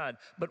inside,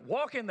 but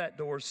walk in that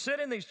door, sit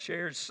in these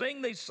chairs,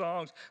 sing these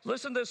songs,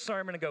 listen to this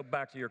sermon, and go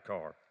back to your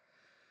car.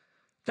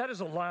 That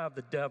is a lie of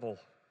the devil,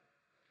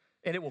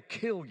 and it will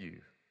kill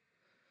you,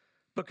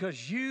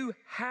 because you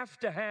have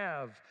to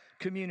have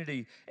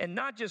community, and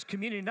not just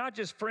community, not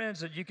just friends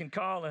that you can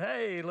call and,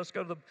 hey, let's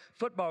go to the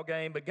football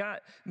game, but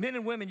men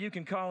and women you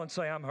can call and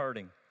say, I'm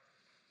hurting.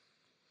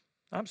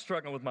 I'm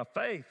struggling with my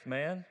faith,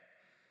 man.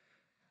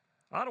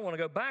 I don't want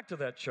to go back to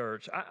that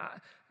church.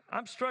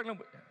 I'm struggling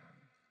with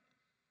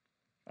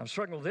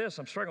this,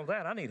 I'm struggling with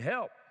that. I need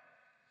help.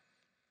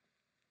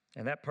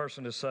 And that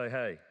person to say,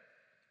 hey,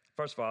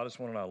 first of all, I just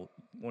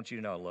want you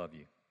to know I love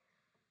you.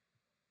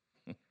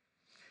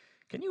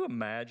 Can you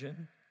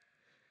imagine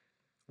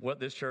what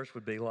this church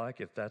would be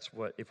like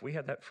if we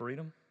had that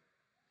freedom?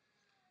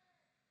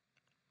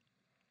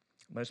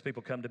 Most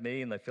people come to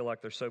me and they feel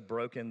like they're so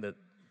broken that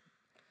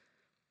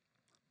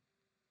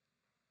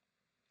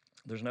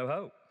there's no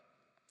hope.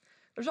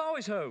 There's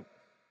always hope.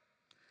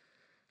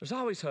 There's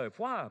always hope.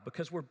 Why?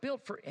 Because we're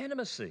built for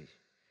intimacy.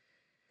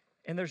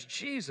 And there's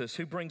Jesus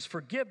who brings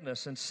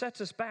forgiveness and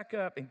sets us back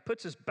up and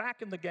puts us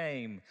back in the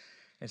game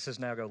and says,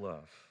 now go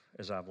love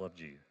as I've loved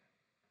you.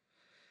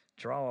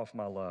 Draw off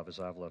my love as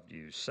I've loved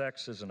you.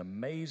 Sex is an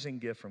amazing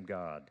gift from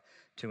God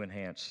to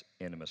enhance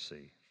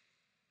intimacy.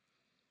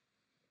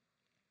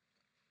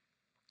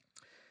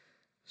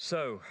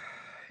 So,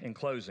 in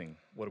closing,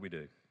 what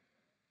do?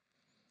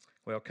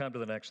 Well, come to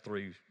the next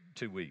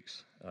 2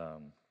 weeks.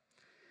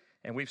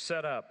 And we've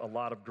set up a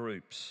lot of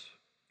groups.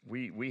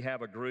 We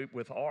have a group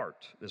with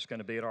Art that's going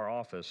to be at our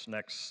office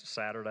next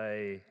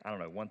Saturday,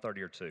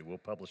 1:30 or 2. We'll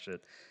publish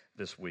it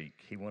this week.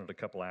 He wanted a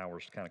couple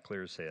hours to kind of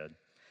clear his head.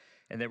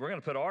 And then we're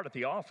going to put Art at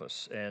the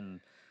office.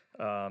 And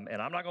I'm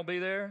not going to be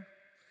there.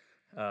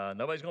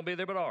 Nobody's going to be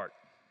there but Art.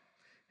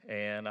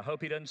 And I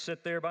hope he doesn't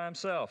sit there by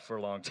himself for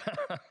a long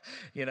time,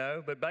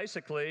 But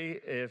basically,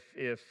 if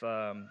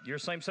you're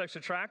same-sex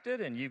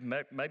attracted and you've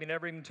maybe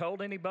never even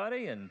told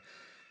anybody, and,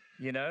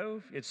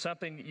 it's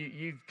something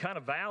you've kind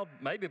of vowed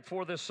maybe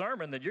before this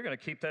sermon that you're going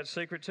to keep that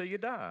secret till you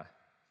die.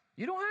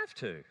 You don't have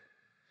to.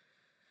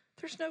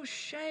 There's no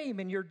shame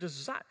in your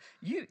desire.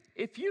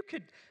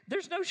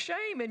 There's no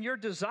shame in your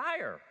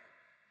desire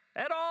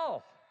at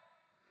all.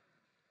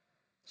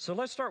 So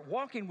let's start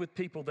walking with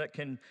people that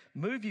can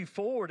move you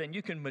forward and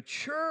you can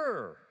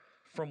mature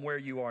from where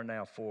you are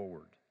now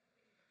forward.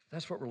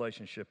 That's what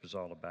relationship is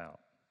all about.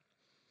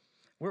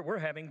 We're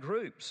having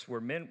groups where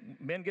men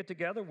get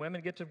together,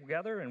 women get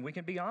together, and we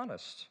can be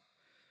honest.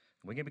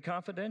 We can be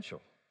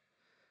confidential.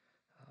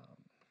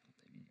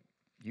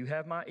 You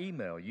have my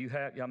email.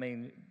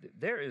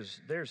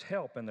 There's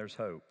help and there's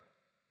hope.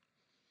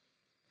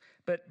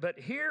 But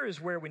here is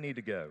where we need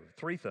to go.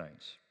 3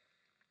 things.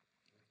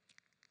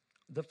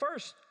 The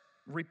first,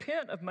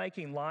 repent of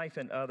making life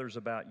and others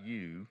about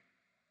you,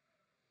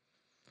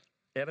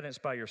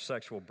 evidenced by your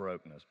sexual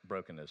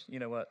brokenness. You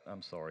know what?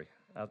 I'm sorry.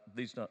 I'm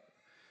just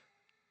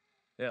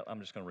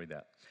going to read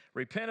that.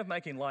 Repent of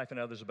making life and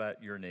others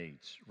about your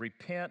needs.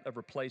 Repent of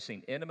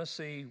replacing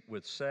intimacy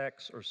with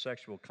sex or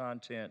sexual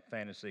content,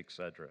 fantasy,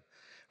 etc.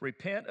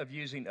 Repent of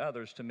using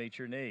others to meet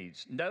your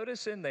needs.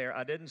 Notice in there,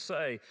 I didn't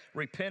say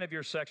repent of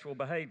your sexual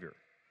behavior.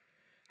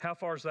 How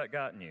far has that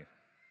gotten you?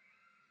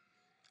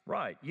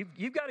 Right.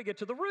 You've got to get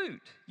to the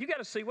root. You've got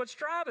to see what's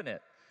driving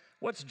it.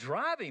 What's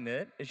driving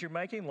it is you're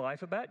making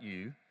life about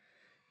you.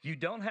 You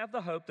don't have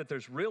the hope that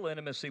there's real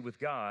intimacy with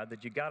God,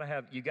 that you got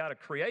to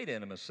create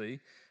intimacy,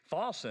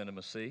 false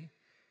intimacy,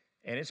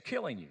 and it's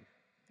killing you.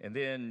 And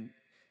then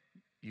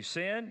you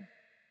sin,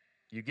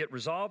 you get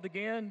resolved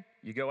again,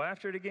 you go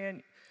after it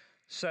again.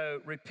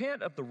 So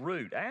repent of the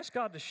root. Ask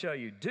God to show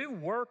you. Do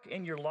work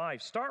in your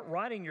life. Start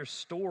writing your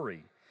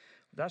story.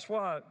 That's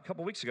why a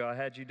couple weeks ago I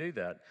had you do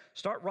that.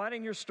 Start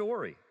writing your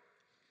story.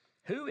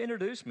 Who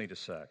introduced me to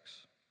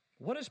sex?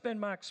 What has been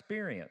my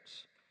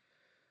experience?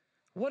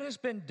 What has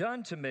been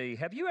done to me?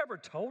 Have you ever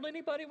told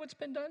anybody what's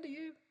been done to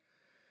you?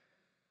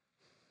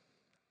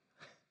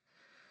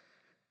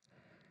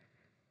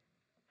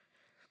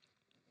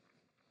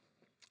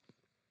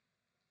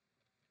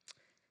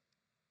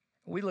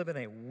 We live in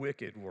a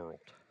wicked world.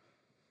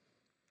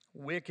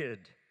 Wicked.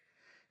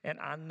 And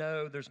I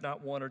know there's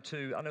not one or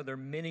two. I know there are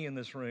many in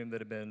this room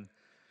that have been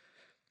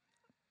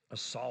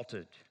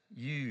assaulted,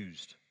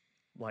 used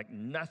like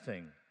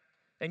nothing,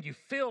 and you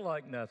feel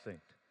like nothing.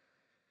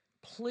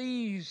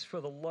 Please, for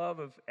the love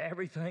of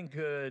everything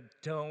good,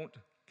 don't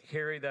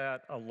carry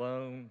that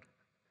alone.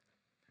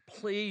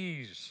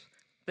 Please,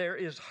 there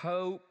is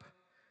hope.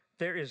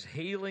 There is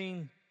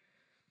healing.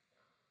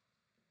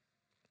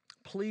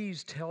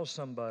 Please tell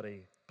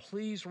somebody.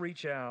 Please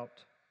reach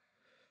out.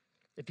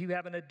 If you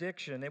have an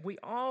addiction, and we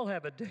all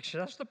have addiction,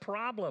 that's the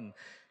problem.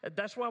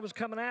 That's why I was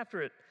coming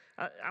after it.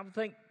 I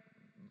think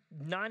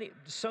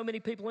so many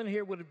people in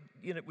here would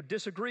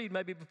disagree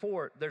maybe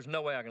before. There's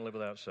no way I can live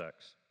without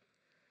sex.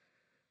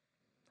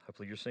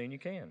 Hopefully you're saying you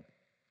can.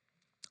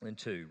 And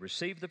 2,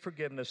 receive the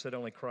forgiveness that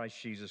only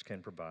Christ Jesus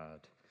can provide.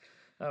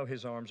 Oh,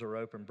 his arms are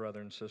open,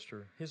 brother and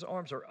sister. His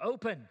arms are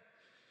open.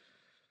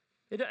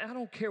 I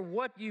don't care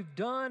what you've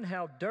done,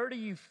 how dirty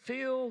you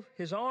feel,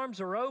 his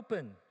arms are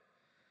open.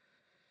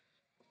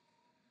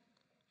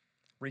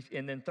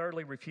 And then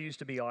thirdly, refuse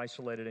to be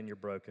isolated in your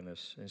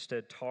brokenness.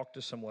 Instead, talk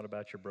to someone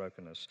about your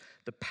brokenness.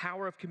 The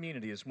power of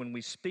community is when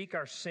we speak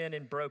our sin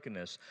and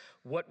brokenness,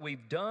 what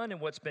we've done and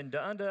what's been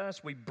done to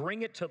us, we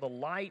bring it to the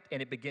light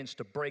and it begins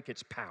to break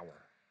its power.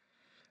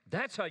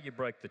 That's how you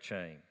break the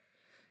chain.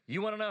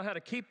 You want to know how to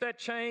keep that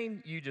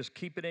chain? You just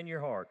keep it in your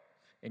heart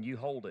and you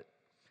hold it.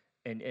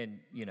 And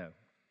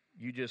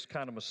you just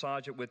kind of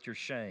massage it with your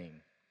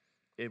shame.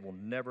 It will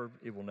never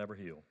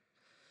heal.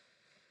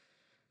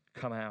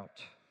 Come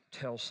out.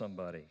 Tell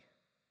somebody.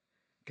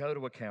 Go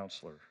to a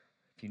counselor.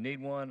 If you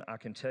need one, I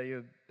can tell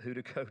you who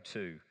to go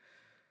to.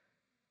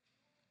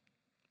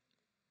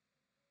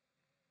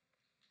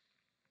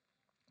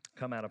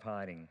 Come out of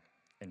hiding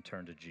and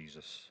turn to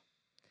Jesus.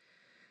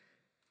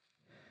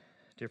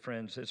 Dear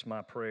friends, it's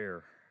my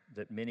prayer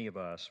that many of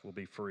us will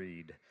be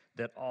freed,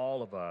 that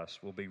all of us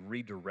will be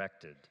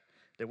redirected,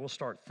 that we'll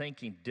start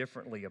thinking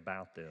differently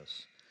about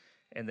this,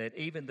 and that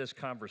even this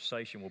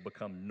conversation will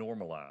become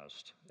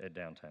normalized at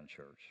Downtown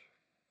Church.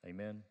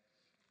 Amen?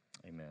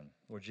 Amen.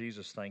 Lord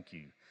Jesus, thank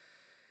you.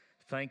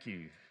 Thank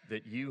you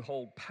that you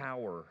hold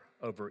power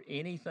over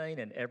anything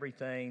and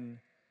everything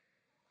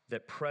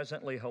that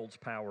presently holds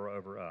power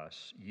over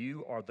us.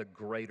 You are the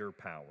greater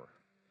power.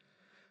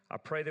 I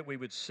pray that we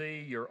would see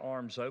your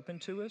arms open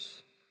to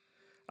us.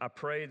 I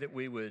pray that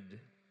we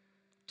would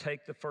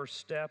take the first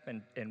step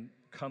and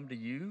come to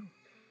you.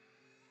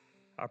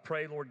 I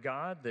pray, Lord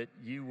God, that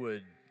you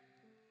would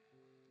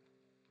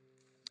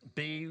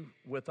be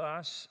with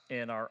us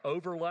in our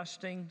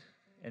overlusting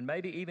and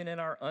maybe even in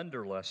our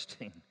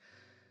underlusting.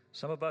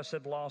 Some of us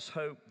have lost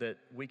hope that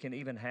we can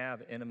even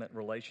have intimate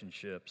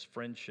relationships,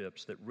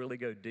 friendships that really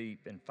go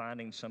deep, and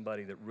finding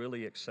somebody that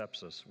really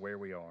accepts us where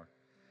we are.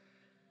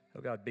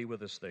 Oh God, be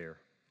with us there.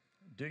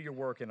 Do your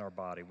work in our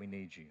body. We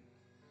need you.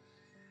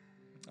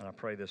 And I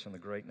pray this in the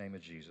great name of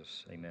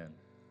Jesus. Amen.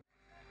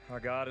 Our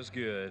God is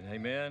good.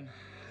 Amen.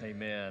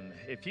 Amen.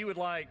 If you would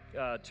like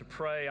to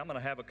pray, I'm going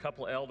to have a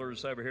couple of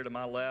elders over here to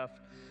my left,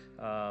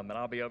 and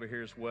I'll be over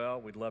here as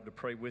well. We'd love to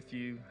pray with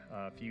you.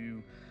 If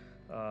you,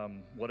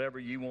 whatever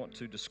you want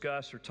to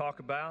discuss or talk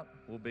about,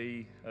 will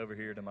be over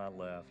here to my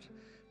left.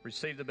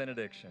 Receive the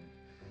benediction.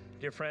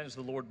 Dear friends,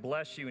 the Lord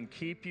bless you and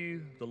keep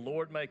you. The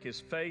Lord make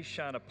his face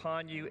shine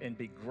upon you and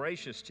be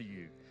gracious to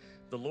you.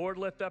 The Lord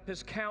lift up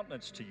his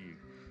countenance to you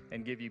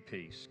and give you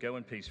peace. Go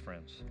in peace,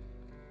 friends.